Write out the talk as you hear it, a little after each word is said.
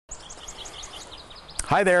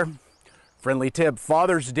Hi there. Friendly tip,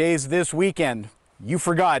 Father's Day's this weekend. You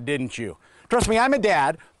forgot, didn't you? Trust me, I'm a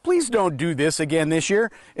dad. Please don't do this again this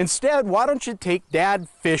year. Instead, why don't you take Dad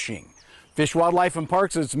fishing? Fish, Wildlife, and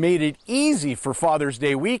Parks has made it easy for Father's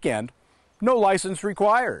Day weekend. No license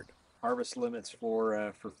required. Harvest limits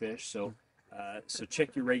for fish, so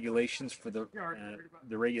check your regulations for the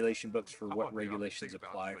regulation books for what regulations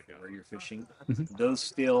apply for where you're fishing. Those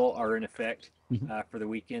still are in effect for the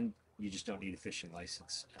weekend. You just don't need a fishing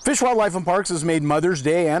license. Fish, Wildlife, and Parks has made Mother's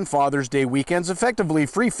Day and Father's Day weekends effectively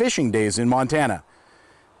free fishing days in Montana.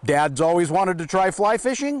 Dad's always wanted to try fly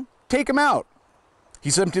fishing? Take him out. He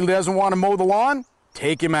simply doesn't want to mow the lawn?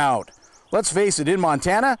 Take him out. Let's face it, in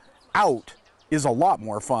Montana, out is a lot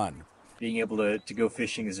more fun. Being able to go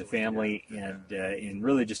fishing as a family and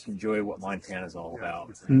really just enjoy what Montana's all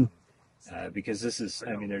about. Because this is,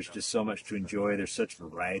 I mean, there's just so much to enjoy. There's such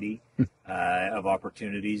variety of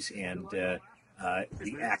opportunities, and the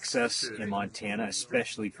access in Montana,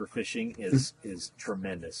 especially for fishing, is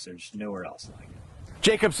tremendous. There's nowhere else like it.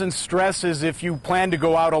 Jacobson stresses if you plan to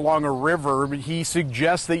go out along a river, he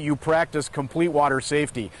suggests that you practice complete water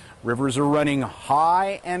safety. Rivers are running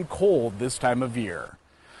high and cold this time of year.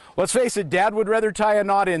 Let's face it, Dad would rather tie a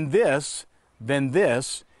knot in this than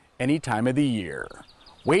this any time of the year.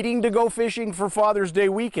 Waiting to go fishing for Father's Day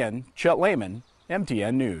weekend, Chet Lehman,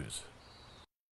 MTN News.